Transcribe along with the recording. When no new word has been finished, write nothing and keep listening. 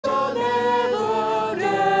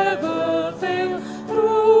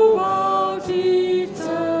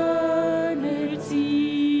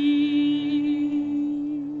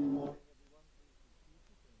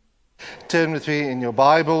turn with me in your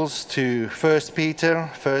Bibles to 1 Peter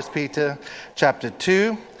chapter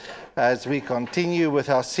 2, as we continue with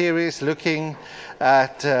our series looking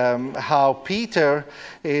at how Peter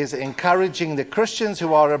is encouraging the Christians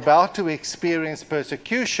who are about to experience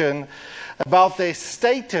persecution about their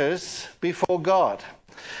status before God.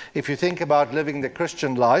 If you think about living the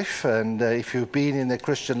Christian life, and if you've been in the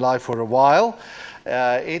Christian life for a while,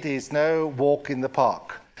 it is no walk in the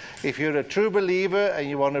park. If you're a true believer and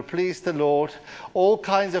you want to please the Lord, all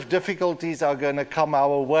kinds of difficulties are going to come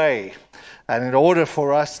our way. And in order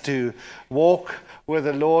for us to walk with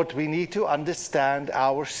the Lord, we need to understand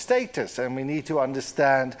our status, and we need to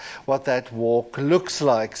understand what that walk looks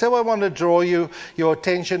like. So I want to draw your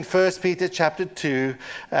attention, 1 Peter chapter 2,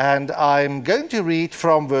 and I'm going to read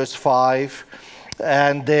from verse 5,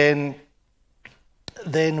 and then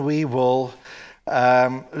we will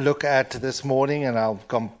look at this morning, and I'll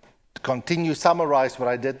summarize what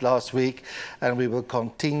I did last week, and we will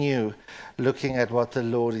continue looking at what the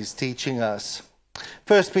Lord is teaching us.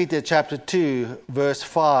 1 Peter chapter 2, verse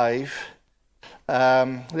 5.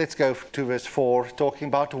 Let's go to verse 4, talking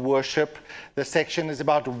about worship. The section is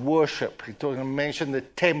about worship. It mentioned the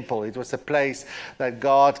temple. It was a place that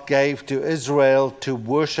God gave to Israel to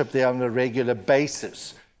worship there on a regular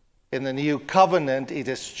basis. In the new covenant, it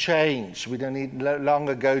has changed. We don't need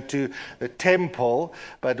longer go to the temple,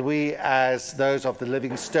 but we, as those of the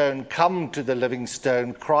living stone, come to the living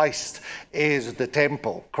stone. Christ is the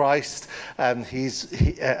temple. Christ and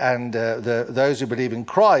those who believe in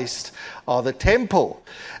Christ are the temple.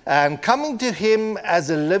 And coming to him as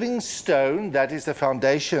a living stone, that is the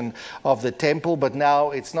foundation of the temple, but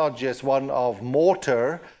now it's not just one of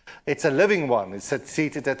mortar. It's a living one. It's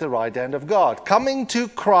seated at the right hand of God. Coming to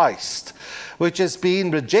Christ, which has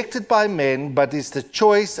been rejected by men, but is the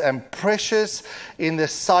choice and precious in the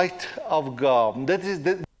sight of God. That is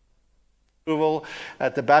the approval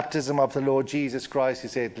at the baptism of the Lord Jesus Christ. He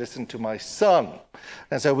said, "Listen to my Son."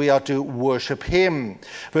 And so we are to worship him.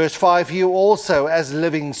 Verse 5, you also as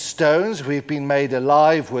living stones, we've been made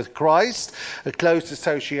alive with Christ, a close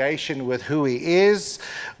association with who he is.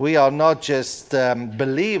 We are not just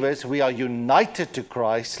believers, we are united to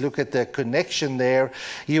Christ. Look at the connection there.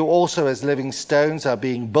 You also as living stones are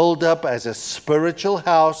being built up as a spiritual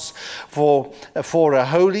house for a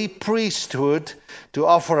holy priesthood, to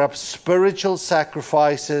offer up spiritual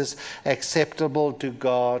sacrifices acceptable to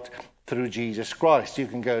God through Jesus Christ. You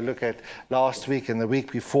can go look at last week and the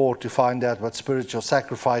week before to find out what spiritual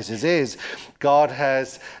sacrifices is. God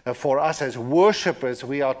has, for us as worshippers,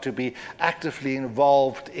 we are to be actively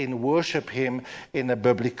involved in worship him in a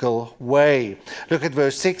biblical way. Look at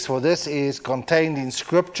verse 6, for this is contained in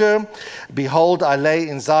Scripture. Behold, I lay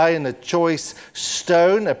in Zion a choice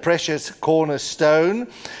stone, a precious cornerstone,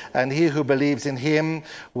 and he who believes in him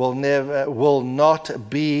will not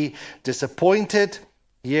be disappointed.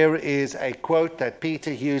 Here is a quote that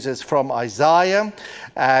Peter uses from Isaiah,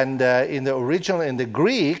 and in the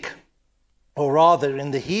Greek, or rather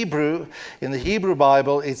in the Hebrew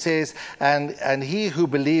Bible, it says, and he who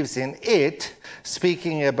believes in it,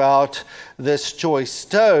 speaking about this choice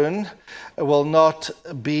stone, will not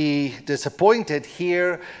be disappointed.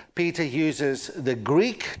 Here, Peter uses the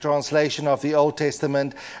Greek translation of the Old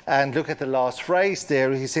Testament, and look at the last phrase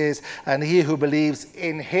there. He says, and he who believes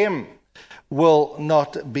in him will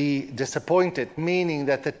not be disappointed, meaning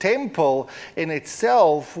that the temple in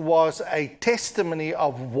itself was a testimony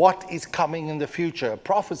of what is coming in the future, a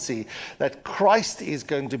prophecy that Christ is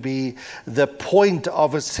going to be the point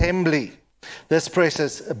of assembly. This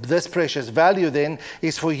precious value then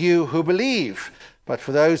is for you who believe. But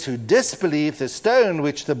for those who disbelieve, the stone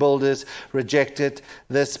which the builders rejected,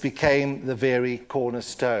 this became the very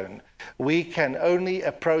cornerstone. We can only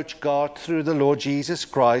approach God through the Lord Jesus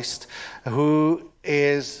Christ, who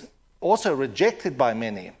is also rejected by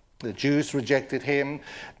many. The Jews rejected him.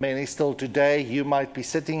 Many still today. You might be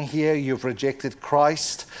sitting here, you've rejected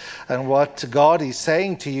Christ. And what God is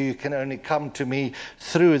saying to you, you can only come to me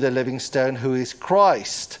through the living stone, who is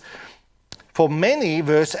Christ. For many,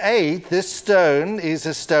 verse 8, this stone is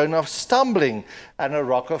a stone of stumbling and a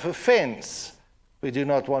rock of offense. We do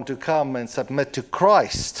not want to come and submit to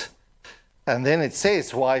Christ. And then it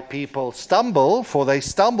says why people stumble, for they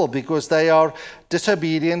stumble because they are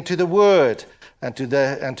disobedient to the word, and to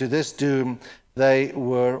this doom they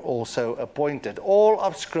were also appointed. All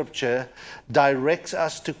of Scripture directs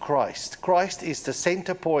us to Christ. Christ is the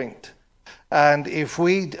center point. And if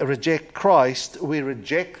we reject Christ, we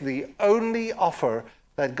reject the only offer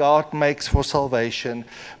that God makes for salvation,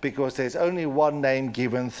 because there's only one name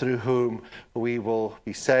given through whom we will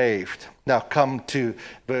be saved. Now come to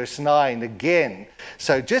verse 9 again.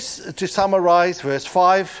 So just to summarize, verse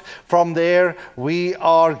 5, from there we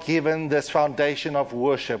are given this foundation of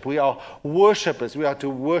worship. We are worshippers. We are to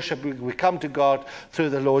worship. We come to God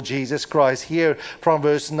through the Lord Jesus Christ. Here from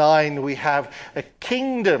verse 9 we have a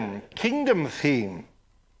kingdom theme.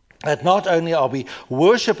 That not only are we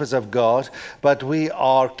worshippers of God, but we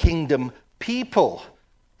are kingdom people.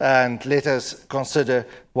 And let us consider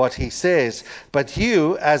what he says. But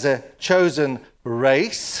you, as a chosen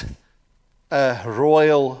race, a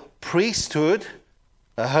royal priesthood,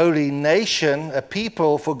 a holy nation, a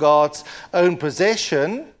people for God's own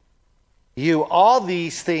possession, you are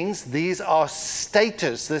these things. These are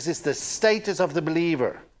status. This is the status of the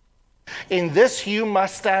believer. In this you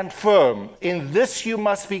must stand firm. In this you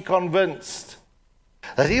must be convinced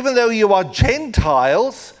that even though you are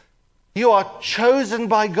Gentiles, you are chosen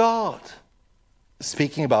by God.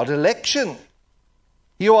 Speaking about election,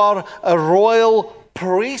 you are a royal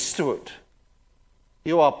priesthood.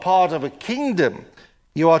 You are part of a kingdom.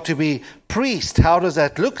 You are to be priest. How does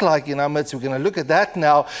that look like in our midst? We're going to look at that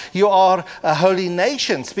now. You are a holy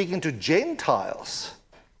nation, speaking to Gentiles.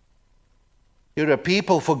 You're a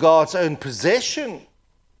people for God's own possession.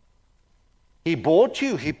 He bought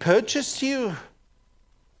you. He purchased you.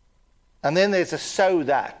 And then there's a so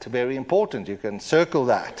that. Very important. You can circle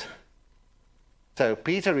that. So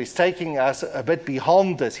Peter is taking us a bit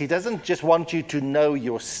beyond this. He doesn't just want you to know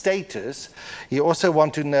your status. He also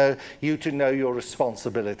wants you to know your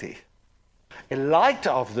responsibility. In light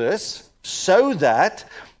of this, so that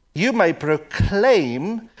you may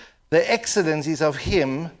proclaim the excellencies of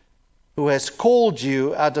him who has called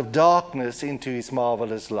you out of darkness into his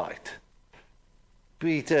marvelous light.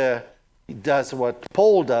 Peter does what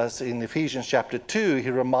Paul does in Ephesians chapter 2. He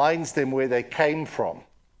reminds them where they came from.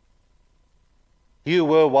 You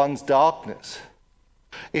were once darkness.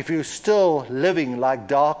 If you're still living like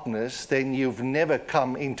darkness, then you've never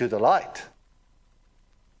come into the light.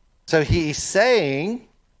 So he is saying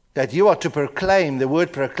that you are to proclaim. The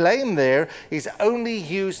word proclaim there is only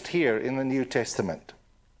used here in the New Testament.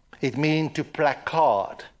 It means to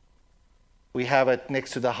placard. We have it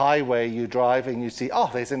next to the highway. You drive and you see,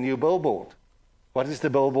 oh, there's a new billboard. What is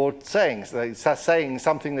the billboard saying? So it's saying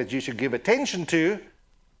something that you should give attention to.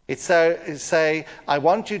 It's say, I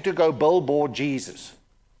want you to go billboard Jesus.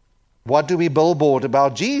 What do we billboard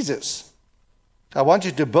about Jesus? I want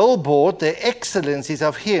you to billboard the excellencies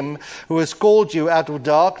of him who has called you out of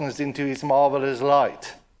darkness into his marvelous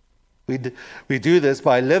light. We do this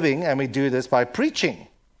by living, and we do this by preaching.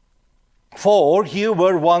 For you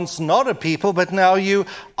were once not a people, but now you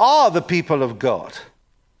are the people of God.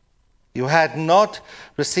 You had not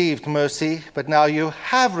received mercy, but now you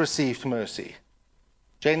have received mercy.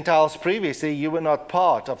 Gentiles previously, you were not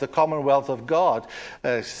part of the commonwealth of God,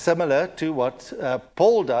 similar to what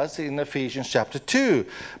Paul does in Ephesians chapter 2.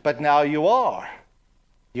 But now you are.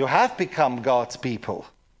 You have become God's people.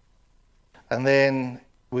 And then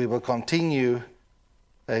we will continue.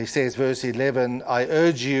 He says, verse 11, I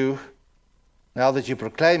urge you, now that you're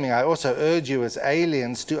proclaiming, I also urge you as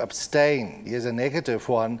aliens to abstain. Here's a negative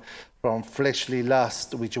one, from fleshly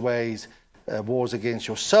lust, which wars against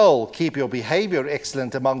your soul. Keep your behavior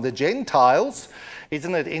excellent among the Gentiles.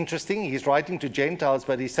 Isn't it interesting? He's writing to Gentiles,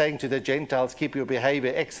 but he's saying to the Gentiles, keep your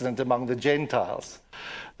behavior excellent among the Gentiles.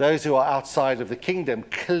 Those who are outside of the kingdom,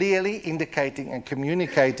 clearly indicating and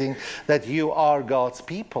communicating that you are God's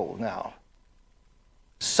people now.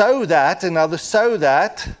 So that,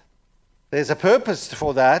 there's a purpose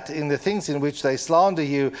for that in the things in which they slander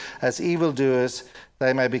you as evildoers,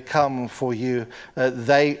 they may become for you,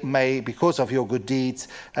 they may, because of your good deeds,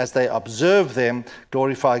 as they observe them,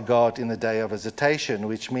 glorify God in the day of visitation,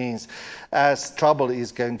 which means as trouble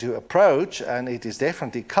is going to approach, and it is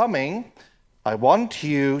definitely coming, I want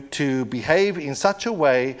you to behave in such a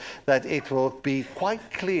way that it will be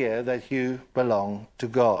quite clear that you belong to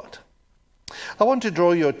God. I want to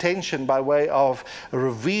draw your attention by way of a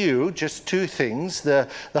review, just two things. The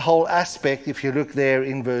whole aspect, if you look there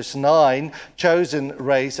in verse 9, chosen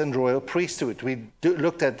race and royal priesthood. We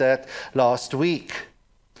looked at that last week.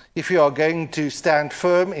 If you are going to stand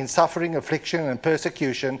firm in suffering, affliction, and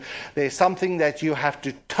persecution, there's something that you have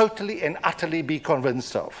to totally and utterly be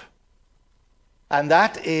convinced of. And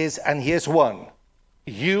that is, and here's one,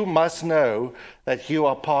 you must know that you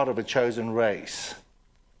are part of a chosen race.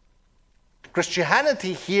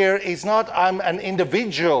 Christianity here is not I'm an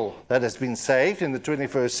individual that has been saved. In the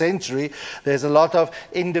 21st century, there's a lot of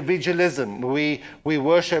individualism. We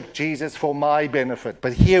worship Jesus for my benefit.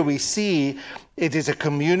 But here we see it is a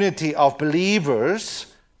community of believers.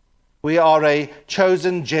 We are a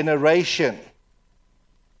chosen generation.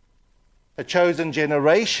 A chosen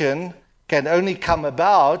generation can only come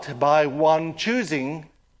about by one choosing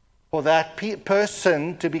for that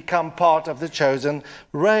person to become part of the chosen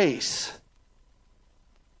race.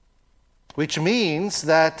 Which means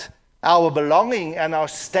that our belonging and our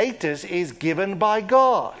status is given by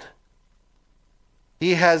God.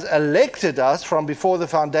 He has elected us from before the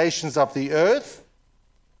foundations of the earth.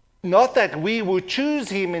 Not that we would choose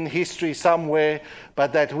him in history somewhere,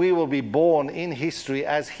 but that we will be born in history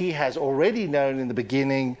as he has already known in the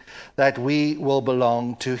beginning that we will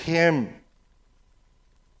belong to him.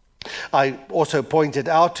 I also pointed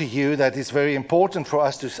out to you that it's very important for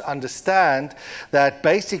us to understand that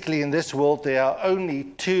basically in this world there are only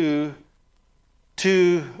two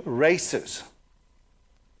races.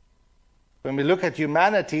 When we look at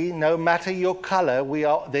humanity, no matter your color,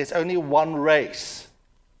 there's only one race.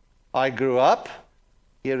 I grew up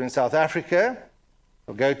here in South Africa.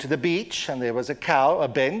 I'll go to the beach and there was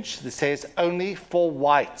a bench that says only for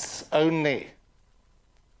whites, only.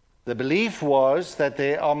 The belief was that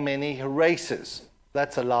there are many races.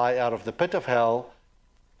 That's a lie out of the pit of hell.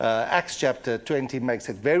 Acts chapter 20 makes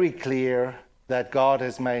it very clear that God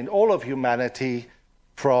has made all of humanity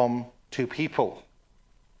from two people.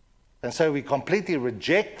 And so we completely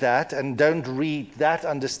reject that and don't read that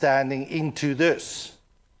understanding into this.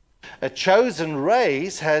 A chosen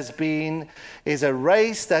race is a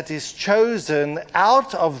race that is chosen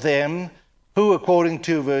out of them who, according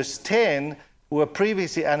to verse 10, were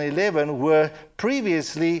previously, and 11, were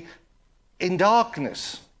previously in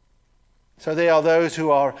darkness. So they are those who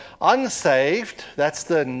are unsaved. That's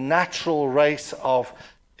the natural race of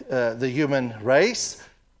the human race.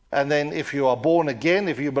 And then if you are born again,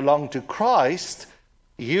 if you belong to Christ,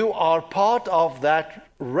 you are part of that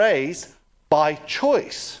race by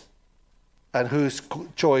choice. And whose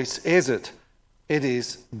choice is it? It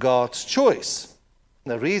is God's choice.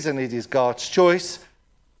 The reason it is God's choice,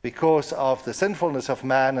 because of the sinfulness of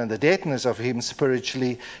man and the deadness of him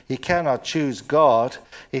spiritually, he cannot choose God.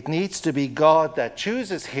 It needs to be God that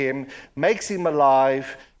chooses him, makes him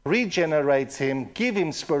alive, regenerates him, give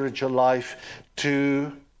him spiritual life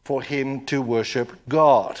for him to worship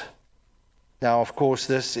God. Now, of course,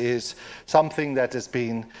 this is something that has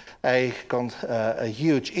been a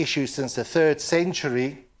huge issue since the 3rd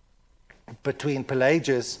century between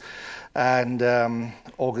Pelagius and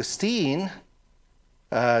Augustine.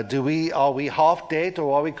 Are we half dead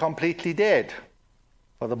or are we completely dead?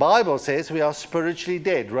 Well, the Bible says we are spiritually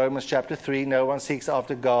dead. Romans chapter 3, no one seeks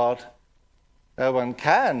after God. No one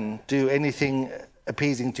can do anything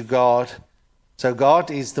appeasing to God. So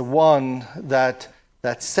God is the one that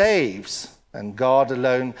saves. And God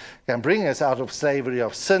alone can bring us out of slavery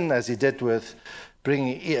of sin, as he did with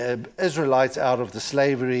bringing Israelites out of the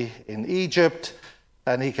slavery in Egypt.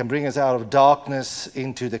 And he can bring us out of darkness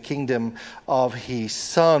into the kingdom of his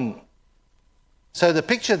Son. So the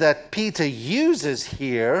picture that Peter uses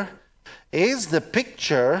here is the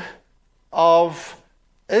picture of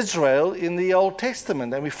Israel in the Old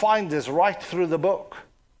Testament. And we find this right through the book.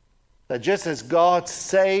 That just as God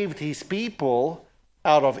saved his people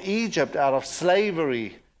out of Egypt, out of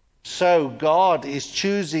slavery, so God is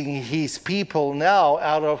choosing his people now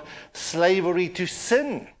out of slavery to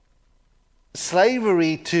sin.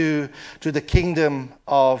 Slavery to the kingdom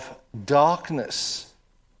of darkness.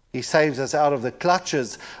 He saves us out of the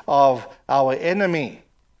clutches of our enemy.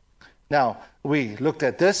 Now, we looked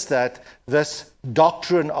at that this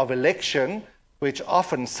doctrine of election, which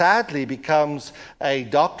often sadly becomes a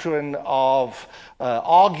doctrine of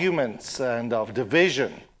arguments and of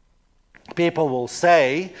division. People will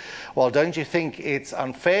say, well, don't you think it's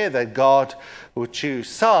unfair that God would choose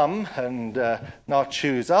some and not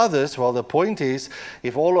choose others? Well, the point is,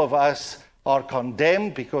 if all of us are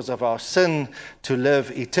condemned because of our sin to live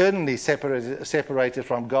eternally separated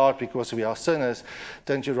from God because we are sinners,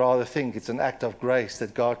 don't you rather think it's an act of grace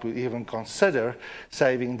that God would even consider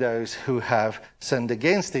saving those who have sinned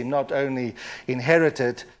against him, not only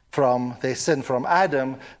inherited from their sin from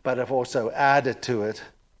Adam, but have also added to it?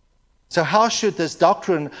 So how should this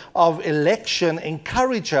doctrine of election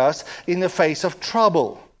encourage us in the face of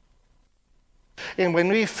trouble? And when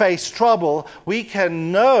we face trouble, we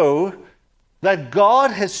can know that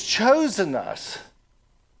God has chosen us.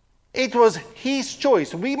 It was his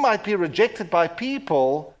choice. We might be rejected by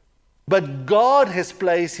people, but God has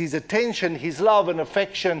placed his attention, his love and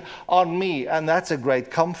affection on me, and that's a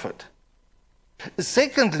great comfort.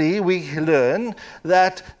 Secondly, we learn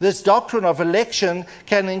that this doctrine of election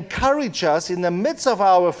can encourage us in the midst of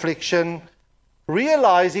our affliction,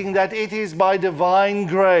 realizing that it is by divine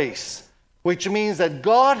grace, which means that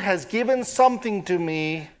God has given something to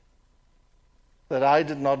me that I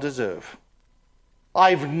did not deserve.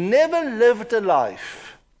 I've never lived a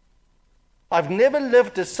life, I've never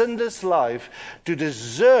lived a sinless life to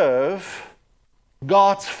deserve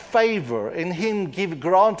God's favor in him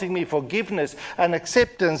granting me forgiveness and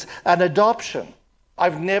acceptance and adoption.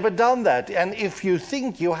 I've never done that. And if you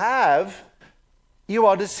think you have, you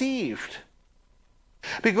are deceived.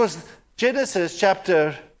 Because Genesis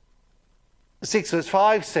chapter 6 verse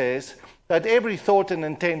 5 says that every thought and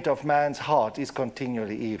intent of man's heart is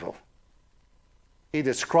continually evil. He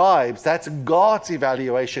describes, that's God's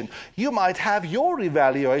evaluation. You might have your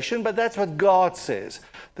evaluation, but that's what God says.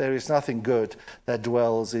 There is nothing good that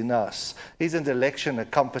dwells in us. Isn't election a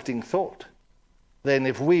comforting thought? Then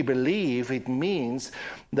if we believe, it means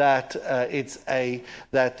that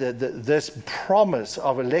this promise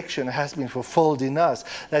of election has been fulfilled in us,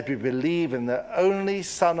 that we believe in the only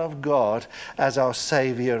Son of God as our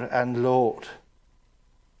Savior and Lord.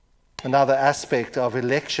 Another aspect of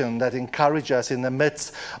election that encourages us in the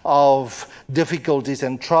midst of difficulties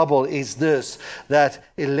and trouble is this, that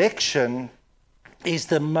election is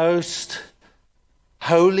the most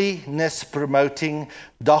holiness promoting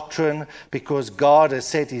doctrine because God has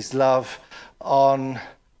set his love on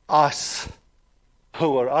us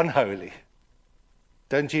who are unholy.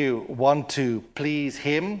 Don't you want to please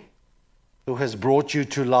him who has brought you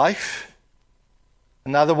to life?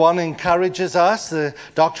 Another one encourages us, the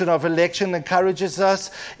doctrine of election encourages us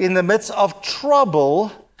in the midst of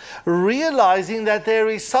trouble, realizing that there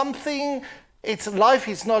is something, life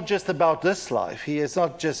is not just about this life. He has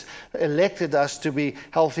not just elected us to be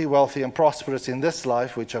healthy, wealthy, and prosperous in this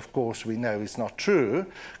life, which of course we know is not true.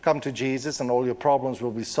 Come to Jesus and all your problems will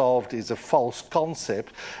be solved is a false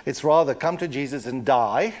concept. It's rather come to Jesus and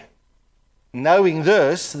die, knowing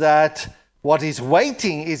this, that what is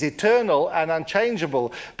waiting is eternal and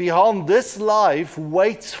unchangeable. Beyond this life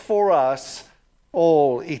waits for us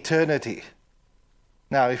all eternity.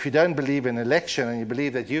 Now, if you don't believe in election and you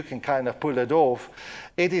believe that you can kind of pull it off,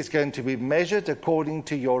 it is going to be measured according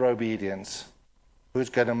to your obedience. Who's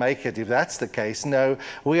going to make it if that's the case? No,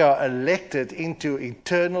 we are elected into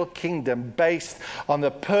eternal kingdom based on the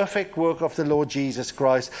perfect work of the Lord Jesus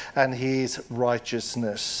Christ and his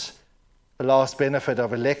righteousness. The last benefit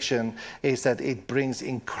of election is that it brings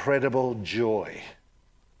incredible joy.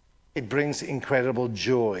 It brings incredible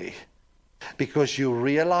joy because you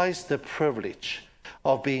realize the privilege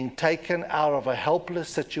of being taken out of a helpless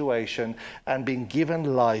situation and being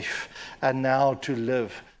given life and now to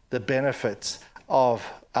live the benefits of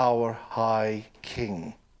our high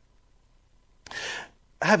King.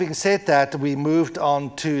 Having said that, we moved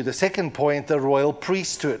on to the second point, the royal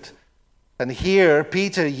priesthood. And here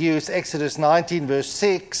Peter used Exodus 19 verse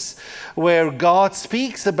 6, where God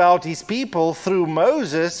speaks about his people through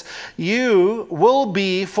Moses. You will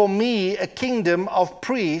be for me a kingdom of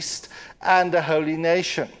priests and a holy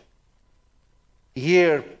nation.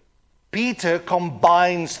 Here Peter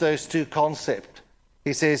combines those two concepts.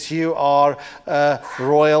 He says you are a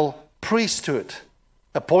royal priesthood,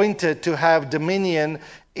 appointed to have dominion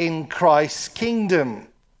in Christ's kingdom.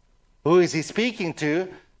 Who is he speaking to?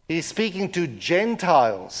 He's speaking to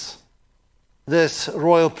Gentiles. This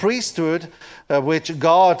royal priesthood, which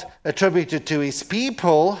God attributed to his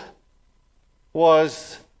people,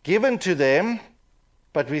 was given to them.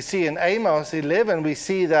 But we see in Amos 11, we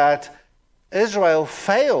see that Israel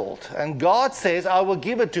failed. And God says, I will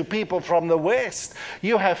give it to people from the west.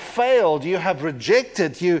 You have failed. You have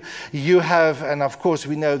rejected. You have, and of course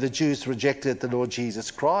we know the Jews rejected the Lord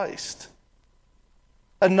Jesus Christ.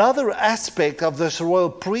 Another aspect of this royal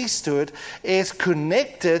priesthood is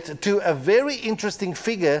connected to a very interesting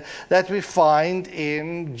figure that we find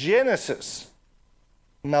in Genesis,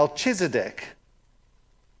 Melchizedek.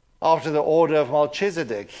 After the order of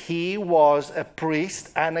Melchizedek, he was a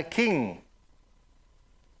priest and a king.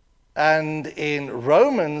 And in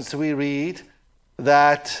Romans we read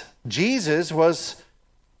that Jesus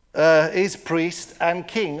is priest and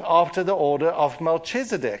king after the order of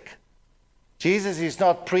Melchizedek. Jesus is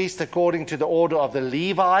not priest according to the order of the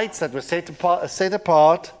Levites that were set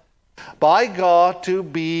apart by God to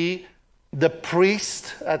be the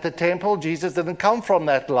priest at the temple. Jesus didn't come from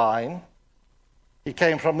that line. He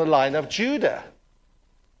came from the line of Judah.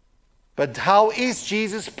 But how is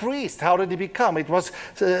Jesus priest? How did he become? It was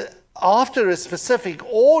after a specific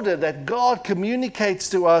order that God communicates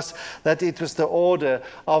to us that it was the order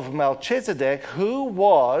of Melchizedek, who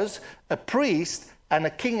was a priest and a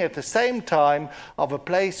king at the same time of a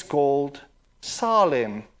place called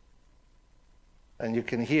Salem. And you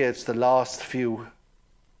can hear it's the last few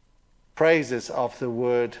phrases of the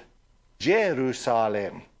word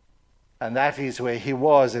Jerusalem. And that is where he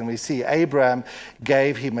was. And we see Abraham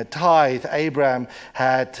gave him a tithe. Abraham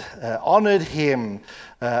had honored him.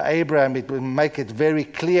 Abraham, it will make it very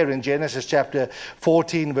clear in Genesis chapter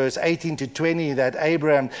 14, verse 18 to 20, that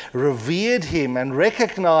Abraham revered him and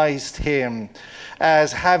recognized him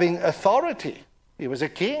as having authority. He was a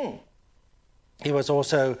king. He was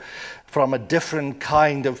also from a different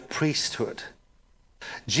kind of priesthood.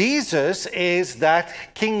 Jesus is that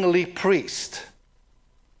kingly priest.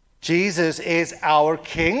 Jesus is our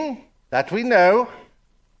king, that we know.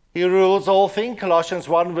 He rules all things. Colossians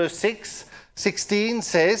 1 verse 16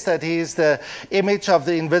 says that he is the image of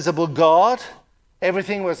the invisible God.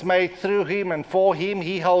 Everything was made through him and for him.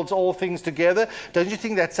 He holds all things together. Don't you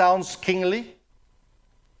think that sounds kingly?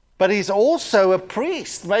 But he's also a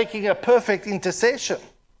priest making a perfect intercession.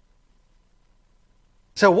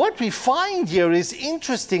 So what we find here is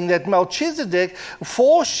interesting, that Melchizedek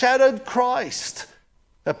foreshadowed Christ,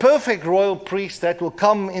 a perfect royal priest that will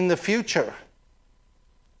come in the future.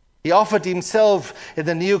 He offered himself in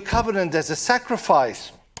the new covenant as a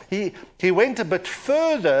sacrifice. He went a bit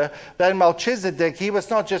further than Melchizedek. He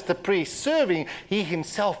was not just a priest serving, he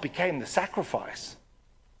himself became the sacrifice.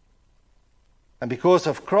 And because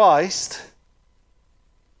of Christ,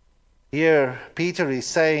 here Peter is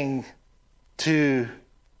saying to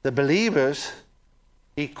the believers,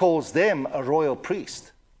 he calls them a royal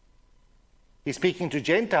priest. He's speaking to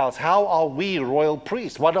Gentiles. How are we royal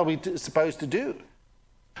priests? What are we supposed to do?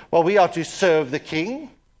 Well, we are to serve the king.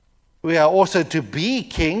 We are also to be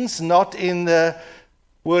kings, not in the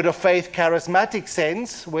word of faith charismatic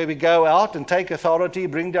sense, where we go out and take authority,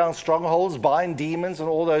 bring down strongholds, bind demons and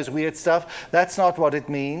all those weird stuff. That's not what it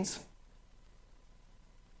means.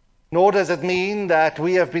 Nor does it mean that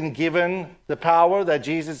we have been given the power that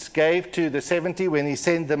Jesus gave to the 70 when he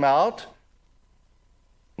sent them out.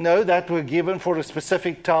 No, that we're given for a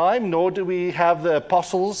specific time, nor do we have the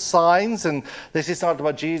apostles' signs, and this is not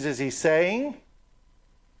what Jesus is saying.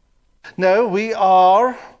 No, we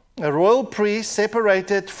are a royal priest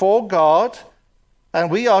separated for God, and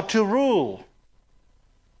we are to rule.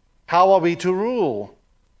 How are we to rule?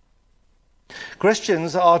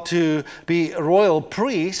 Christians are to be royal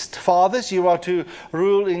priests. Fathers, you are to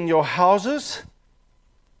rule in your houses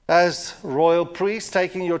as royal priests,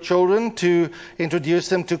 taking your children to introduce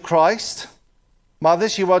them to Christ.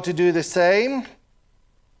 Mothers, you are to do the same.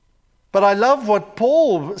 But I love what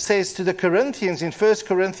Paul says to the Corinthians in 1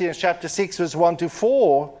 Corinthians chapter 6, verse 1 to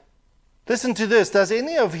 4. Listen to this. Does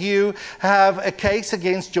any of you have a case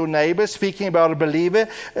against your neighbor, speaking about a believer?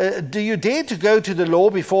 Do you dare to go to the law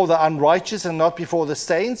before the unrighteous and not before the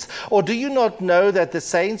saints? Or do you not know that the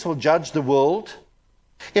saints will judge the world?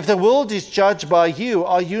 If the world is judged by you,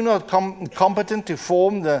 are you not competent to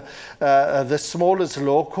form the smallest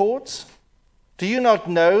law courts? Do you not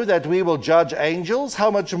know that we will judge angels?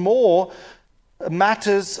 How much more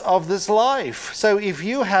matters of this life? So if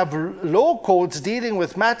you have law courts dealing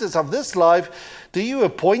with matters of this life, do you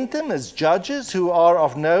appoint them as judges who are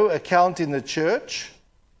of no account in the church?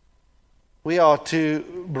 We are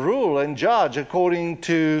to rule and judge according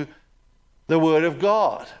to the word of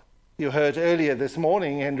God. You heard earlier this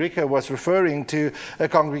morning, Enrico was referring to a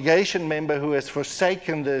congregation member who has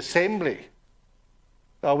forsaken the assembly.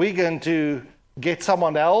 Are we going to get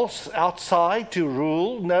someone else outside to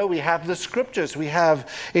rule? No, we have the scriptures.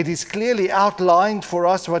 It is clearly outlined for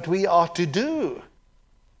us what we are to do.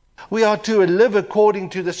 We are to live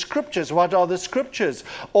according to the scriptures. What are the scriptures?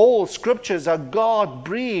 All scriptures are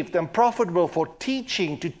God-breathed and profitable for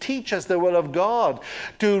teaching, to teach us the will of God,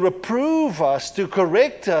 to reprove us, to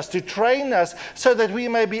correct us, to train us, so that we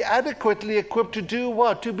may be adequately equipped to do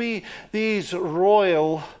what? To be these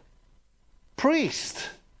royal priests.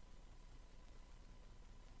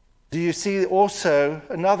 Do you see also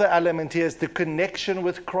another element here is the connection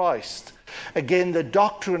with Christ? Again, the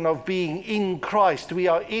doctrine of being in Christ. We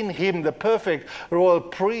are in him, the perfect royal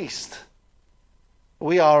priest.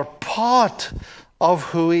 We are part of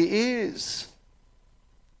who he is.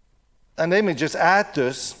 And let me just add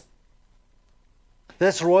this.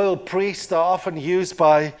 This royal priest are often used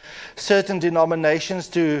by certain denominations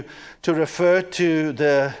to refer to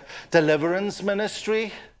the deliverance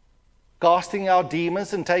ministry. casting out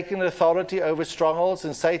demons and taking authority over strongholds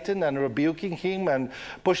and Satan and rebuking him and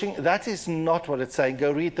pushing. That is not what it's saying.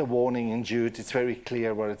 Go read the warning in Jude. It's very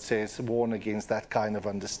clear what it says. Warn against that kind of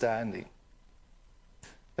understanding.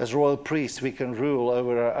 As royal priests, we can rule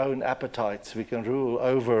over our own appetites. We can rule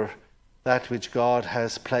over that which God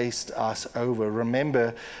has placed us over.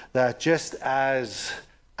 Remember that just as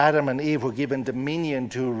Adam and Eve were given dominion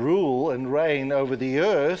to rule and reign over the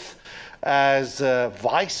earth as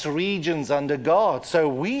vice regents under God, so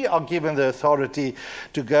we are given the authority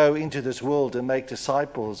to go into this world and make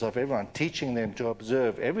disciples of everyone, teaching them to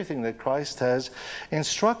observe everything that Christ has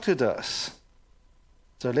instructed us.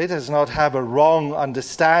 So let us not have a wrong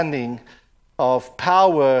understanding of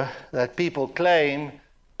power that people claim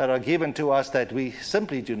that are given to us that we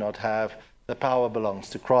simply do not have. The power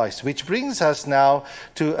belongs to Christ. Which brings us now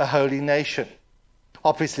to a holy nation.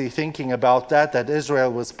 Obviously thinking about that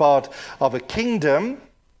Israel was part of a kingdom,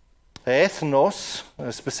 ethnos,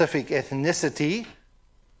 a specific ethnicity.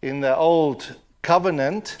 In the old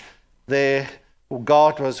covenant, there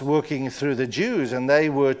God was working through the Jews, and they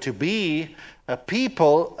were to be a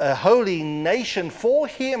people, a holy nation for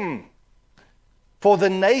him. For the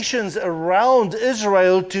nations around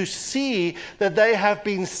Israel to see that they have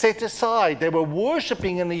been set aside. They were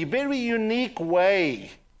worshipping in a very unique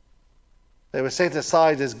way. They were set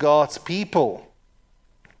aside as God's people.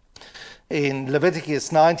 In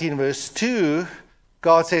Leviticus 19 verse 2,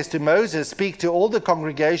 God says to Moses, "Speak to all the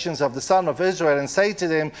congregations of the sons of Israel and say to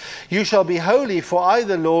them, you shall be holy, for I,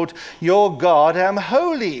 the Lord your God, am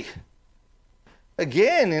holy."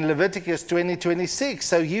 Again in Leviticus 20:26,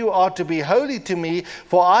 "So you are to be holy to me,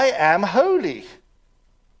 for I am holy."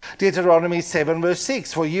 Deuteronomy 7 verse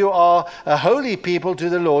 6, "For you are a holy people to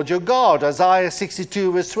the Lord your God." Isaiah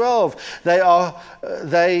 62 verse 12,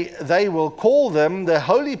 they will call them the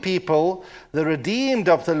holy people, the redeemed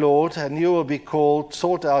of the Lord, and you will be called,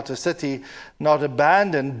 sought out, a city not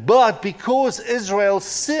abandoned. But because Israel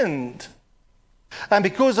sinned, and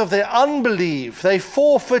because of their unbelief, they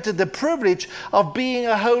forfeited the privilege of being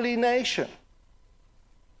a holy nation.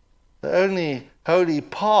 The only holy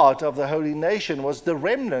part of the holy nation was the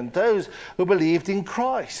remnant, those who believed in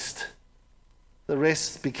Christ. The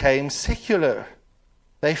rest became secular.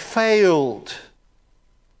 They failed.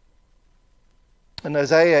 In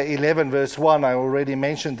Isaiah 11 verse 1, I already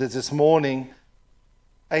mentioned this morning,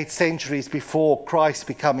 8 centuries before Christ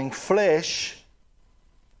becoming flesh,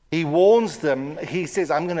 he warns them. He says,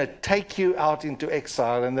 "I'm going to take you out into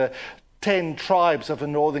exile." And the 10 tribes of the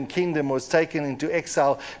northern kingdom was taken into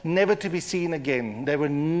exile, never to be seen again. They were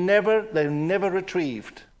never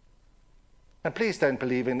retrieved. And please don't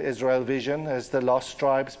believe in Israel vision as the lost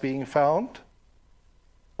tribes being found,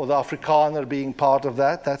 or the Afrikaner being part of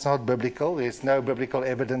that. That's not biblical. There's no biblical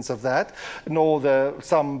evidence of that. Nor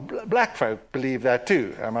some black folk believe that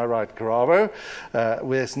too. Am I right, Karavo?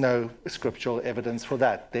 There's no scriptural evidence for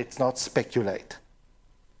that. Let's not speculate.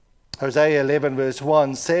 Hosea 11 verse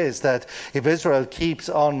 1 says that if Israel keeps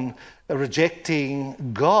on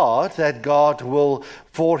rejecting God, that God will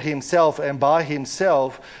for himself and by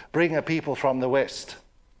himself bring a people from the west,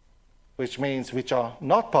 which means which are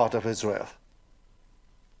not part of Israel.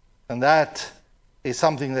 And that is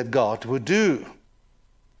something that God would do.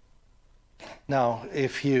 Now,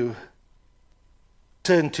 if you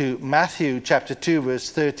turn to Matthew chapter 2, verse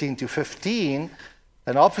 13 to 15,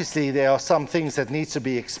 and obviously there are some things that need to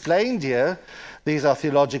be explained here. These are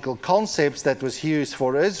theological concepts that was used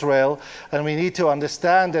for Israel, and we need to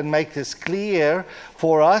understand and make this clear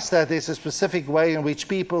for us that there's a specific way in which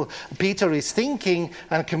Peter is thinking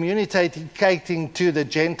and communicating to the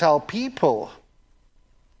Gentile people.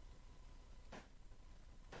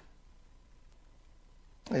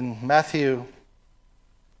 In Matthew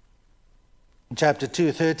chapter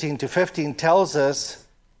 2, 13 to 15 tells us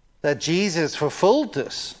that Jesus fulfilled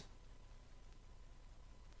this.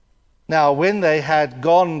 Now, when they had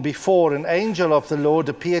gone before, an angel of the Lord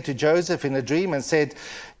appeared to Joseph in a dream and said,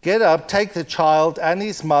 "Get up, take the child and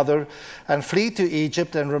his mother, and flee to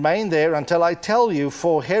Egypt and remain there until I tell you,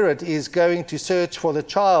 for Herod is going to search for the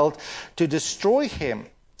child to destroy him."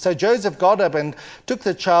 So Joseph got up and took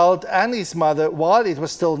the child and his mother while it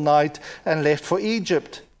was still night and left for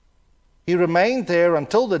Egypt. He remained there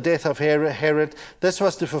until the death of Herod. This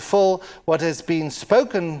was to fulfill what has been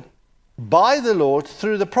spoken by the Lord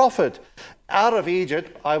through the prophet. "Out of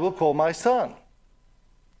Egypt I will call my son."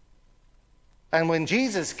 And when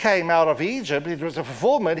Jesus came out of Egypt, it was a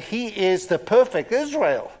fulfillment. He is the perfect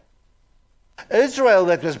Israel. Israel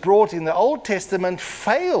that was brought in the Old Testament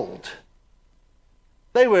failed.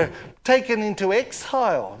 They were taken into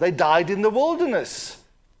exile. They died in the wilderness.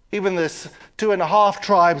 Even this 2.5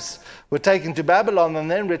 tribes were taken to Babylon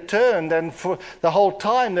and then returned, and for the whole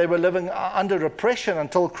time they were living under oppression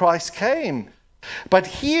until Christ came. But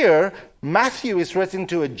here, Matthew is written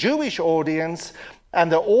to a Jewish audience,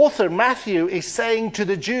 and the author, Matthew, is saying to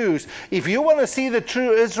the Jews, if you want to see the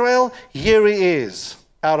true Israel, here he is.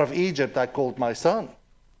 Out of Egypt I called my son.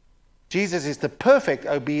 Jesus is the perfect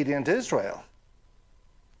obedient Israel.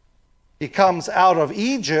 He comes out of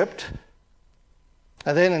Egypt,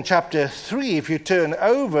 and then in chapter 3, if you turn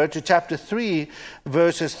over to chapter 3,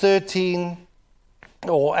 verses 13,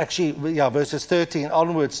 verses 13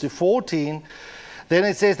 onwards to 14, then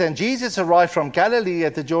it says, then Jesus arrived from Galilee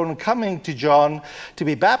at the Jordan, coming to John to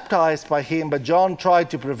be baptized by him. But John tried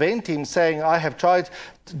to prevent him, saying, I have tried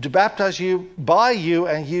to baptize you by you,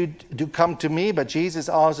 and you do come to me. But Jesus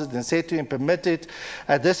answered and said to him, permit it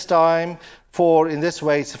at this time, for in this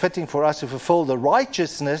way it's fitting for us to fulfill the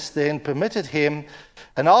righteousness. Then permitted him.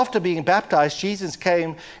 And after being baptized, Jesus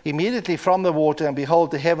came immediately from the water, and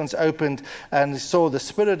behold, the heavens opened, and he saw the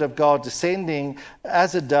Spirit of God descending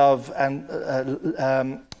as a dove and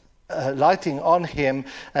lighting on him.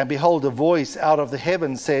 And behold, a voice out of the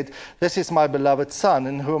heavens said, this is my beloved Son,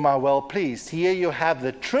 in whom I am well pleased. Here you have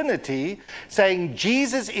the Trinity saying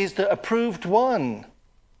Jesus is the approved one.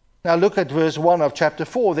 Now look at verse 1 of chapter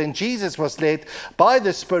 4. Then Jesus was led by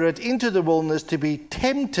the Spirit into the wilderness to be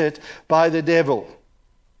tempted by the devil.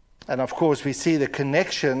 And of course, we see the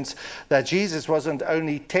connections that Jesus wasn't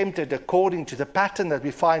only tempted according to the pattern that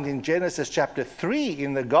we find in Genesis chapter 3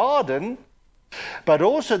 in the garden, but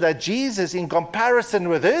also that Jesus, in comparison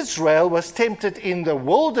with Israel, was tempted in the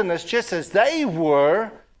wilderness just as they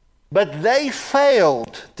were, but they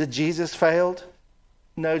failed. Did Jesus fail?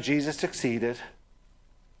 No, Jesus succeeded.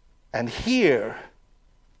 And here,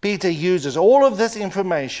 Peter uses all of this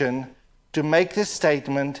information to make this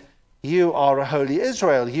statement, you are a holy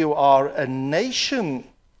Israel. You are a nation.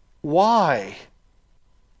 Why?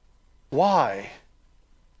 Why?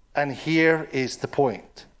 And here is the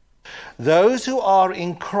point. Those who are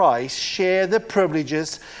in Christ share the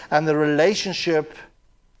privileges and the relationship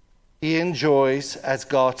he enjoys as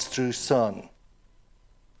God's true son.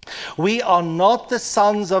 We are not the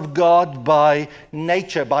sons of God by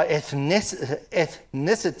nature, by ethnicity.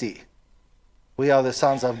 We are the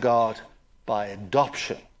sons of God by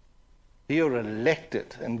adoption. You're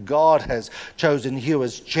elected, and God has chosen you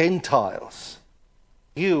as Gentiles.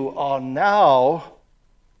 You are now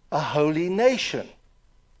a holy nation.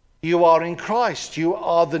 You are in Christ. You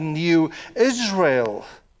are the new Israel.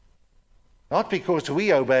 Not because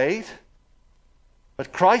we obeyed,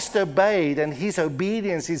 but Christ obeyed, and his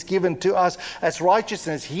obedience is given to us as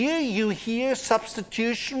righteousness. Here you hear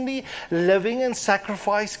substitutionally living and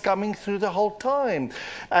sacrifice coming through the whole time,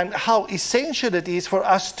 and how essential it is for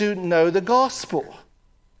us to know the gospel.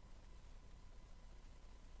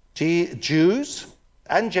 Jews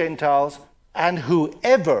and Gentiles and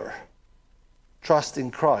whoever trust in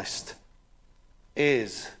Christ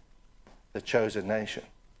is the chosen nation,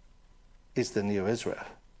 is the new Israel.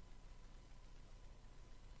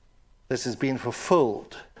 This has been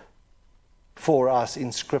fulfilled for us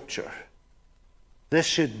in Scripture. This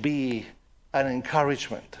should be an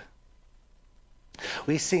encouragement.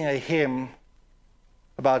 We sing a hymn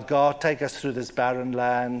about God take us through this barren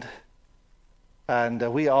land. And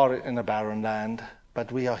we are in a barren land,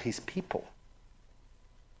 but we are his people.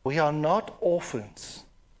 We are not orphans.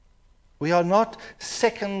 We are not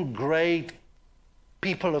second-grade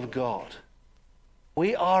people of God.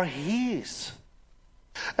 We are his.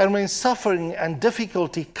 And when suffering and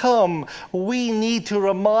difficulty come, we need to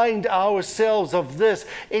remind ourselves of this.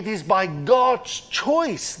 It is by God's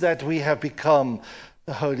choice that we have become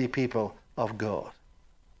the holy people of God.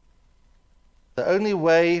 The only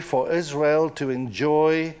way for Israel to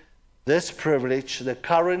enjoy this privilege, the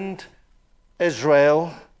current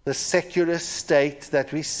Israel, the secular state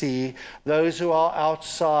that we see, those who are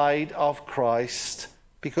outside of Christ,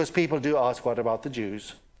 because people do ask, what about the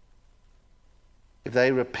Jews? If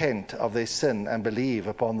they repent of their sin and believe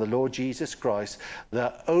upon the Lord Jesus Christ,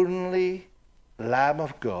 the only Lamb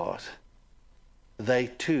of God, they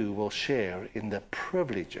too will share in the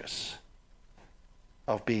privileges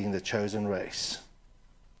of being the chosen race.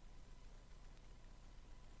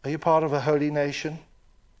 Are you part of a holy nation?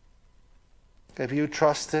 Have you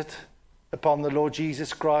trusted upon the Lord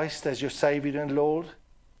Jesus Christ as your Savior and Lord?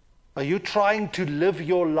 Are you trying to live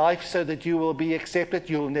your life so that you will be accepted?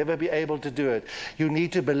 You'll never be able to do it. You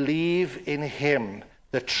need to believe in him.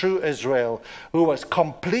 the true Israel, who was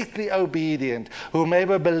completely obedient.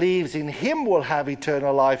 Whomever believes in him will have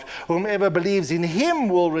eternal life. Whomever believes in him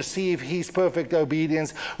will receive his perfect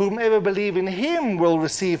obedience. Whomever believes in him will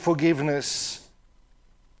receive forgiveness.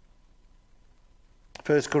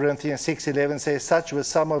 1 Corinthians 6:11 says, such were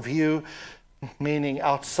some of you, meaning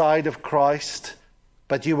outside of Christ,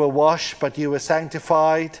 but you were washed, but you were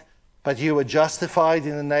sanctified, but you were justified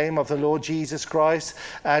in the name of the Lord Jesus Christ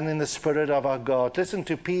and in the Spirit of our God. Listen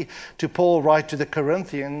to Paul write to the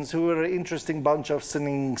Corinthians, who were an interesting bunch of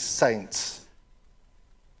sinning saints.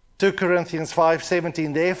 2 Corinthians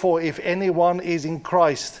 5:17, therefore, if anyone is in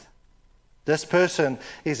Christ, this person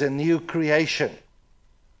is a new creation.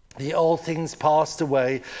 The old things passed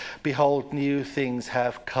away. Behold, new things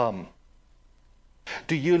have come.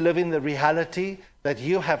 Do you live in the reality that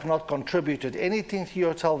you have not contributed anything to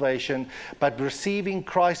your salvation, but receiving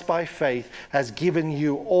Christ by faith has given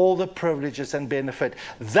you all the privileges and benefit?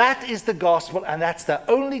 That is the gospel, and that's the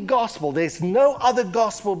only gospel. There's no other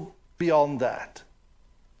gospel beyond that.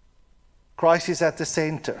 Christ is at the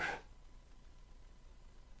center.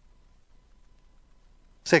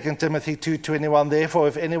 2 Timothy 2:21, therefore,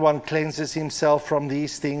 if anyone cleanses himself from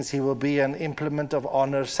these things, he will be an implement of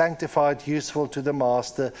honor, sanctified, useful to the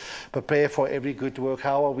master, prepare for every good work.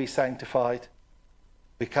 How are we sanctified?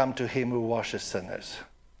 We come to him who washes sinners.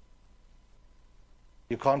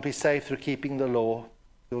 You can't be saved through keeping the law.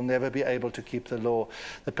 You'll never be able to keep the law.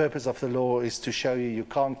 The purpose of the law is to show you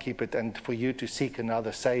can't keep it and for you to seek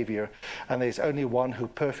another Savior. And there's only one who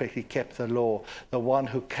perfectly kept the law, the one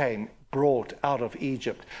who came, brought out of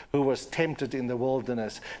Egypt, who was tempted in the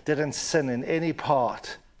wilderness, didn't sin in any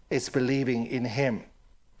part. It's believing in him.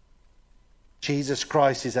 Jesus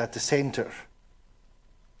Christ is at the center.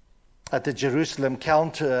 At the Jerusalem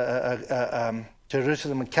Council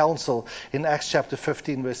in Acts chapter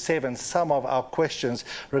 15 verse 7, some of our questions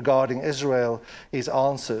regarding Israel is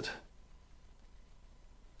answered.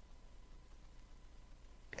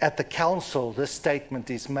 At the council, this statement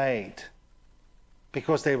is made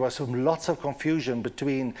because there was lots of confusion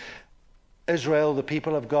between Israel, the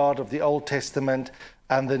people of God of the Old Testament,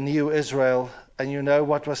 and the new Israel. And you know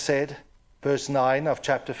what was said? Verse 9 of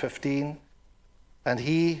chapter 15. And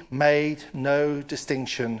he made no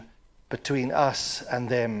distinction between us and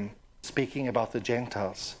them, speaking about the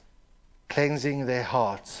Gentiles, cleansing their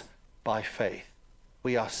hearts by faith.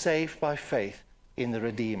 We are saved by faith in the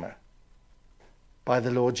Redeemer, by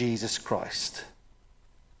the Lord Jesus Christ.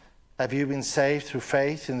 Have you been saved through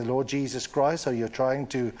faith in the Lord Jesus Christ, or you're trying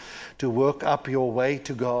to work up your way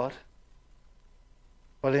to God?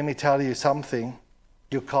 Well, let me tell you something.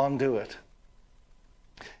 You can't do it.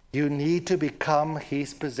 You need to become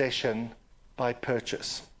his possession by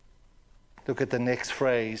purchase. Look at the next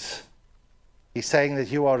phrase. He's saying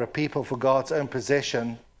that you are a people for God's own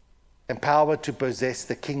possession, empowered to possess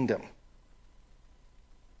the kingdom.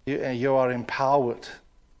 You are empowered.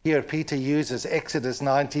 Here Peter uses Exodus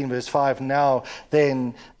 19 verse 5. Now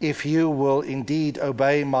then, if you will indeed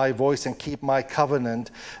obey my voice and keep my covenant,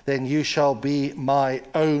 then you shall be my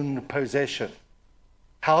own possession.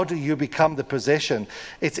 How do you become the possession?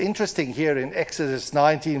 It's interesting here in Exodus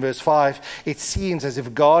 19 verse 5. It seems as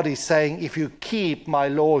if God is saying, if you keep my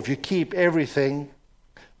law, if you keep everything,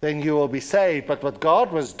 then you will be saved. But what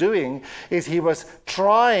God was doing is he was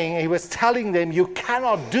telling them, you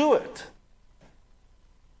cannot do it.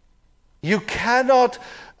 You cannot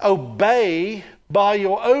obey by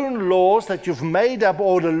your own laws that you've made up,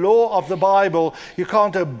 or the law of the Bible. You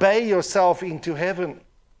can't obey yourself into heaven.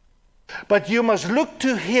 But you must look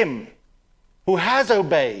to him who has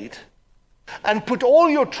obeyed and put all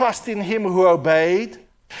your trust in him who obeyed,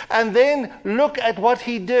 and then look at what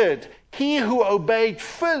he did. He who obeyed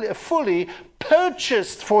fully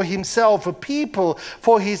purchased for himself a people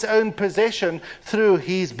for his own possession through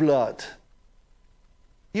his blood.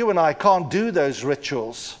 You and I can't do those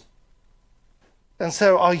rituals. And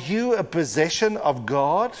so, are you a possession of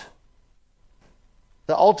God?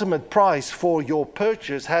 The ultimate price for your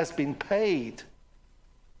purchase has been paid.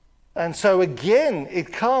 And so again,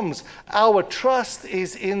 it comes. Our trust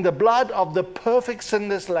is in the blood of the perfect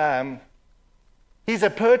sinless Lamb. He's a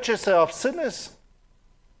purchaser of sinners.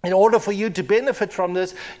 In order for you to benefit from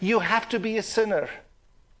this, you have to be a sinner.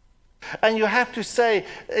 And you have to say,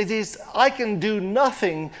 I can do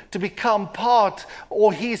nothing to become part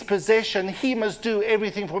or his possession. He must do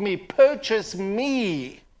everything for me. Purchase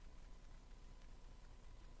me.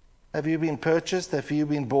 Have you been purchased? Have you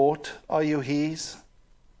been bought? Are you his?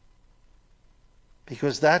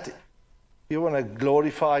 Because if you want to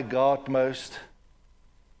glorify God most,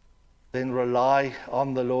 then rely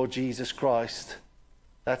on the Lord Jesus Christ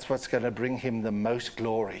That's what's going to bring him the most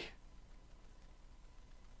glory.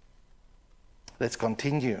 Let's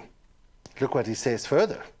continue. Look what he says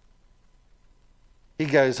further. He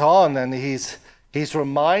goes on and he's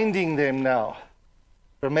reminding them now.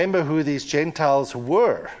 Remember who these Gentiles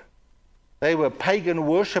were. They were pagan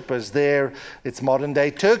worshippers there. It's modern day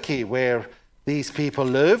Turkey where these people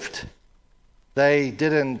lived. They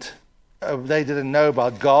didn't know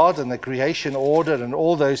about God and the creation order and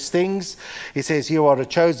all those things. He says, you are a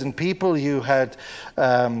chosen people. You have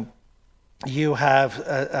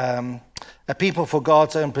a people for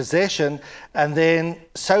God's own possession, and then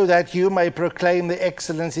so that you may proclaim the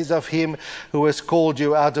excellencies of him who has called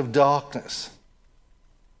you out of darkness.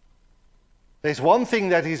 There's one thing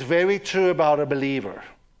that is very true about a believer.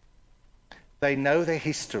 They know their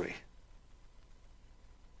history.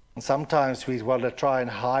 And sometimes we want to try and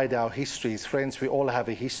hide our histories. Friends, we all have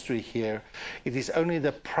a history here. It is only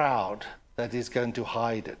the proud that is going to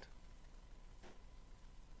hide it.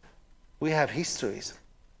 We have histories.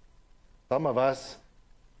 Some of us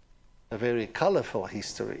are very colorful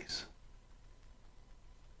histories.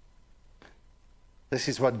 This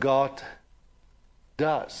is what God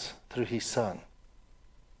does through his Son.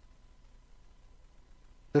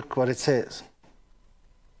 Look what it says.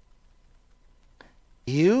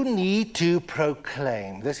 You need to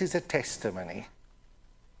proclaim, this is a testimony,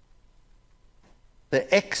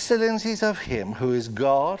 the excellencies of him who is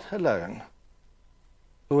God alone,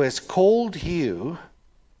 who has called you,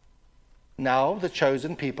 now the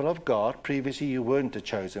chosen people of God, previously you weren't the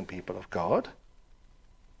chosen people of God,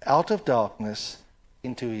 out of darkness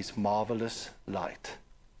into his marvelous light.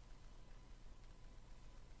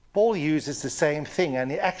 Paul uses the same thing,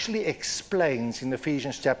 and he actually explains in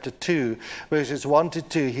Ephesians chapter 2, verses 1 to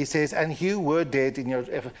 2. He says, and you were dead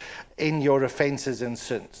in your offenses and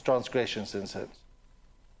sins, transgressions and sins.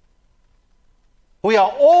 We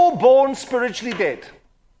are all born spiritually dead.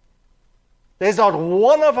 There's not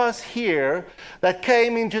one of us here that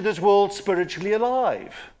came into this world spiritually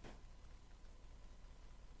alive.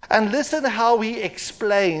 And listen how he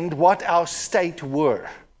explained what our state were.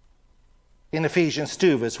 In Ephesians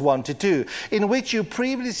 2, verse 1 to 2, in which you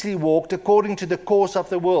previously walked according to the course of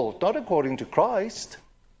the world, not according to Christ,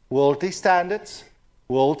 worldly standards,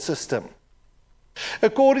 world system.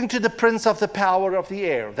 According to the prince of the power of the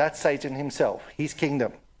air, that's Satan himself, his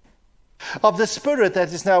kingdom. Of the spirit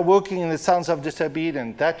that is now working in the sons of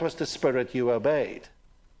disobedience, that was the spirit you obeyed.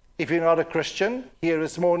 If you're not a Christian here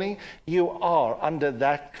this morning, you are under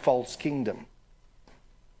that false kingdom.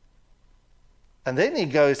 And then he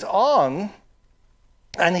goes on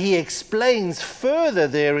and he explains further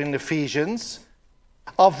there in Ephesians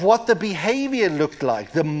of what the behavior looked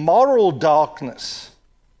like, the moral darkness.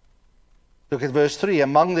 Look at verse 3.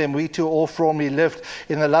 Among them we too all formerly lived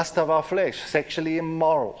in the lust of our flesh, sexually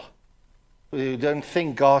immoral. You don't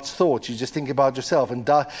think God's thoughts, you just think about yourself.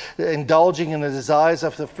 Indulging in the desires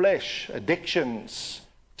of the flesh, addictions,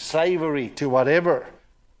 slavery to whatever.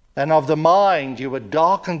 And of the mind, you were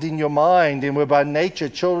darkened in your mind and were by nature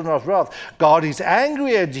children of wrath. God is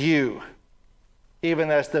angry at you,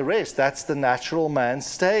 even as the rest. That's the natural man's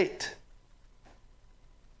state.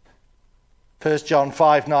 1 John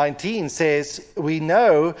 5:19 says, we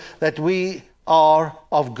know that we are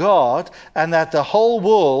of God and that the whole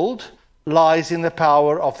world lies in the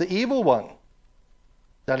power of the evil one.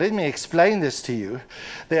 Now let me explain this to you.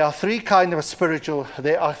 There are three kind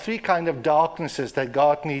of darknesses that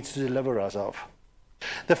God needs to deliver us of.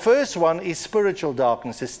 The first one is spiritual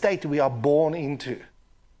darkness, a state we are born into.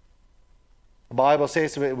 The Bible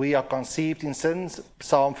says we are conceived in sins,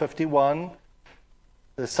 Psalm 51.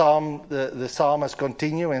 The psalmist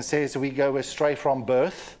continues and says we go astray from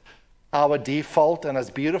birth. Our default, and as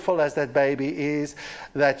beautiful as that baby is,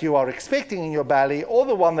 that you are expecting in your belly, or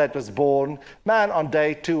the one that was born, man, on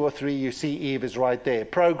day 2 or 3, you see Eve is right there,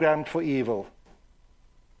 programmed for evil.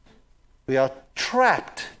 We are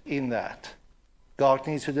trapped in that. God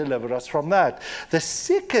needs to deliver us from that. The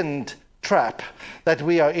second trap that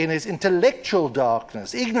we are in is intellectual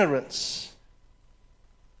darkness, ignorance.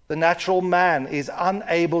 The natural man is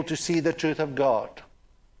unable to see the truth of God.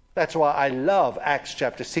 That's why I love Acts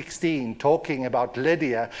chapter 16, talking about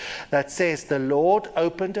Lydia, that says the Lord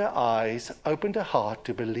opened her eyes, opened her heart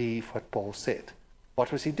to believe what Paul said.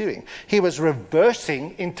 What was he doing? He was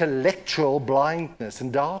reversing intellectual blindness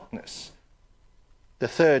and darkness. The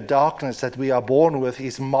third darkness that we are born with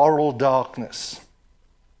is moral darkness.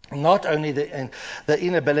 Not only the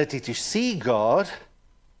inability to see God,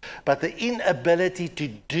 but the inability to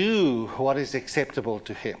do what is acceptable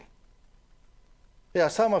to him. There are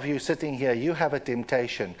some of you sitting here, you have a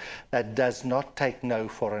temptation that does not take no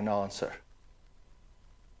for an answer.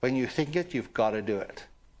 When you think it, you've got to do it.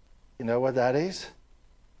 You know what that is?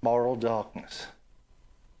 Moral darkness.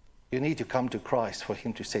 You need to come to Christ for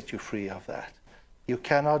him to set you free of that. You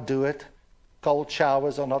cannot do it. Cold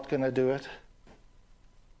showers are not going to do it.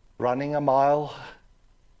 Running a mile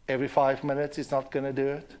every 5 minutes is not going to do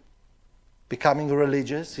it. Becoming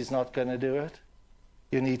religious is not going to do it.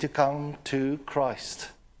 You need to come to Christ.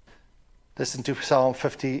 Listen to Psalm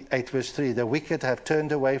 58 verse 3. The wicked have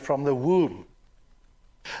turned away from the womb.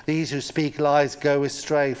 These who speak lies go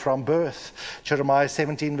astray from birth. Jeremiah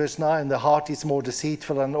 17 verse 9. The heart is more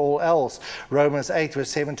deceitful than all else. Romans 8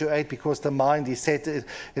 verse 7 to 8. Because the mind is set in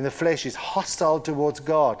the flesh is hostile towards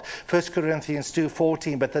God. 1 Corinthians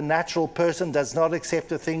 2:14. But the natural person does not accept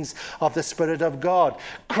the things of the Spirit of God.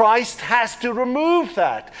 Christ has to remove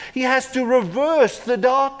that. He has to reverse the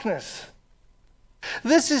darkness.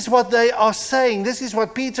 This is what they are saying. This is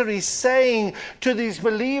what Peter is saying to these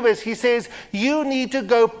believers. He says, you need to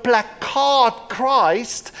go placard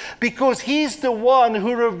Christ because he's the one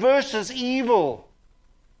who reverses evil.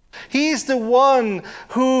 He's the one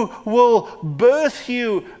who will birth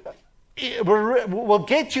you, will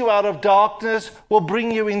get you out of darkness, will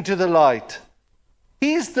bring you into the light.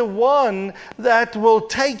 He's the one that will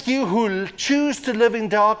take you who choose to live in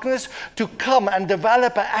darkness to come and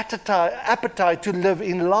develop an appetite to live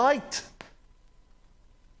in light.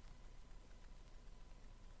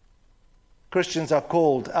 Christians are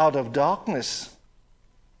called out of darkness.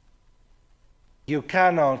 You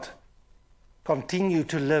cannot continue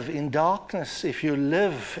to live in darkness. If you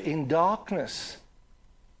live in darkness,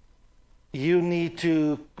 you need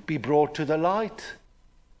to be brought to the light.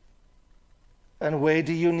 And where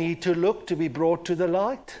do you need to look to be brought to the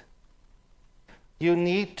light? You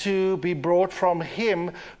need to be brought from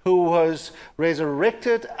him who was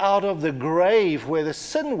resurrected out of the grave where the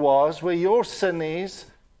sin was, where your sin is,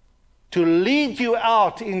 to lead you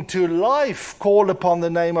out into life. Call upon the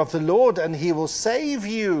name of the Lord and he will save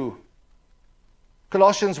you.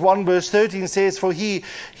 Colossians 1 verse 13 says, for he,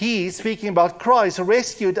 speaking about Christ,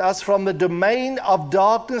 rescued us from the domain of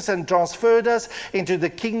darkness and transferred us into the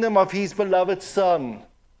kingdom of his beloved Son.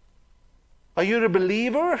 Are you a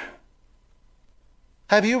believer?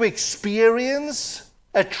 Have you experienced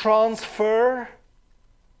a transfer?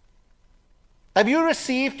 Have you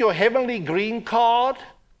received your heavenly green card?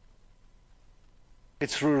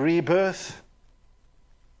 It's through rebirth.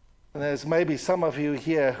 And there's maybe some of you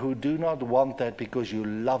here who do not want that because you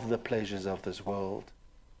love the pleasures of this world.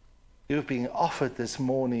 You've been offered this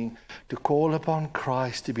morning to call upon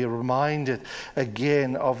Christ, to be reminded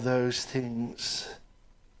again of those things.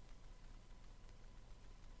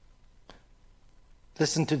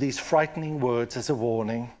 Listen to these frightening words as a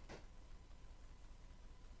warning.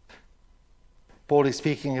 Paul is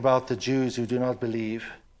speaking about the Jews who do not believe.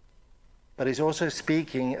 But he's also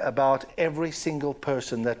speaking about every single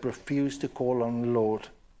person that refused to call on the Lord.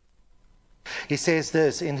 He says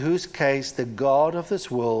this, in whose case the God of this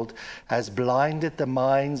world has blinded the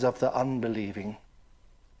minds of the unbelieving,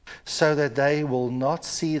 so that they will not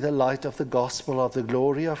see the light of the gospel of the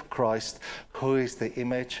glory of Christ, who is the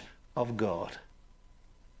image of God.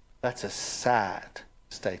 That's a sad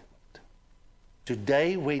statement.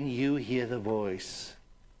 Today when you hear the voice,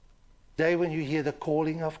 today when you hear the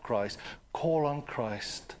calling of Christ, call on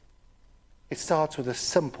Christ. It starts with a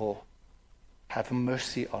simple, have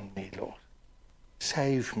mercy on me, Lord.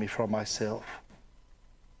 Save me from myself.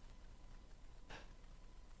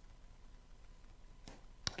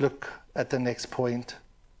 Look at the next point.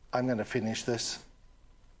 I'm going to finish this.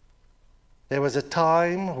 There was a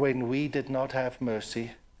time when we did not have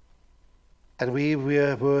mercy, and we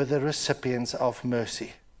were the recipients of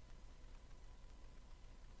mercy.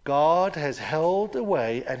 God has held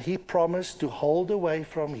away, and he promised to hold away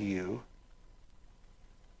from you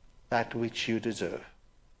that which you deserve.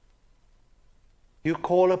 You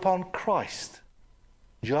call upon Christ,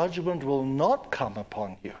 judgment will not come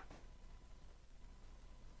upon you.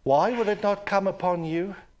 Why will it not come upon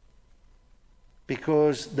you?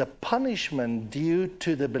 Because the punishment due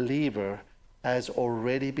to the believer has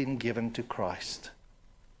already been given to Christ.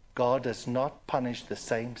 God does not punish the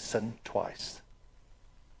same sin twice.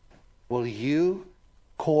 Will you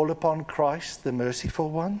call upon Christ, the merciful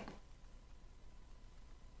one?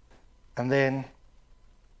 And then,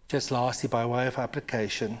 just lastly, by way of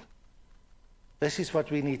application, this is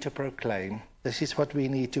what we need to proclaim. This is what we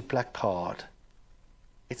need to placard.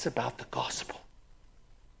 It's about the gospel.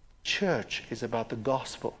 Church is about the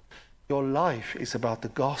gospel. Your life is about the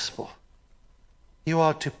gospel. You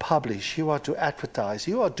are to publish, you are to advertise,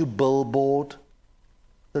 you are to billboard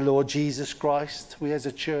the Lord Jesus Christ. We as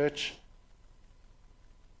a church,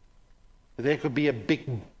 There could be a big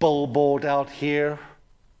billboard out here.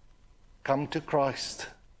 Come to Christ,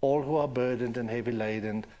 all who are burdened and heavy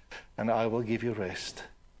laden, and I will give you rest.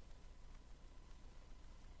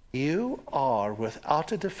 You are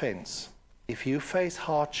without a defense if you face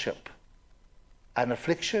hardship and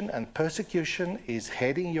affliction and persecution is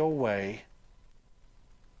heading your way.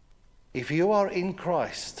 If you are in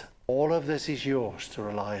Christ, all of this is yours to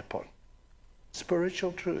rely upon.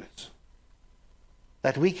 Spiritual truths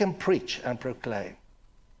that we can preach and proclaim.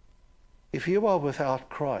 If you are without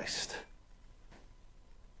Christ,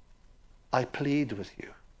 I plead with you,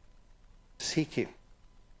 seek him.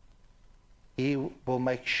 He will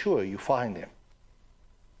make sure you find him.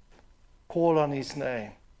 Call on his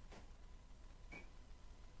name.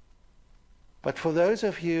 But for those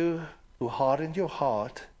of you who hardened your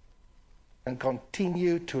heart and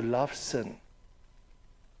continue to love sin,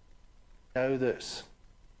 know this.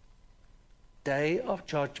 Day of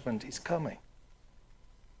judgment is coming,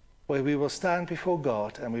 where we will stand before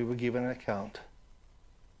God and we will give an account.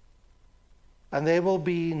 And there will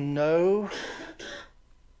be no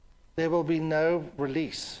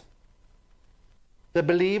release. The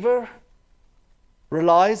believer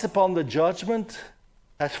relies upon the judgment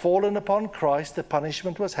has fallen upon Christ, the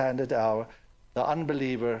punishment was handed out. The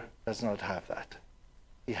unbeliever does not have that.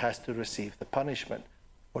 He has to receive the punishment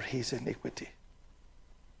for his iniquity.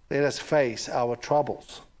 Let us face our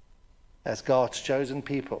troubles as God's chosen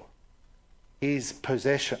people, his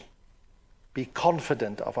possession. Be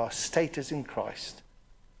confident of our status in Christ.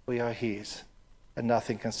 We are his, and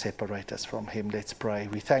nothing can separate us from him. Let's pray.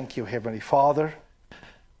 We thank you, Heavenly Father,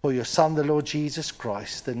 for your Son, the Lord Jesus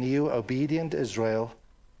Christ, the new obedient Israel,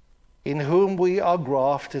 in whom we are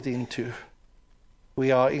grafted into.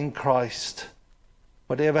 We are in Christ.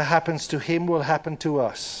 Whatever happens to him will happen to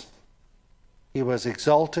us. He was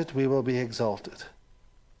exalted, we will be exalted.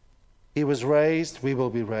 He was raised, we will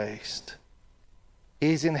be raised.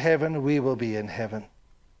 He is in heaven, we will be in heaven.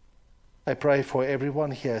 I pray for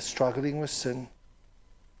everyone here struggling with sin,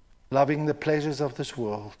 loving the pleasures of this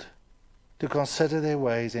world, to consider their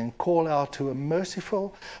ways and call out to a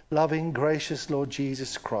merciful, loving, gracious Lord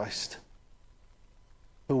Jesus Christ,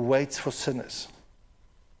 who waits for sinners.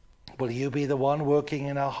 Will you be the one working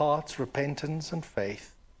in our hearts, repentance and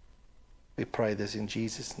faith? We pray this in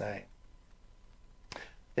Jesus' name.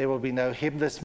 There will be no hymn this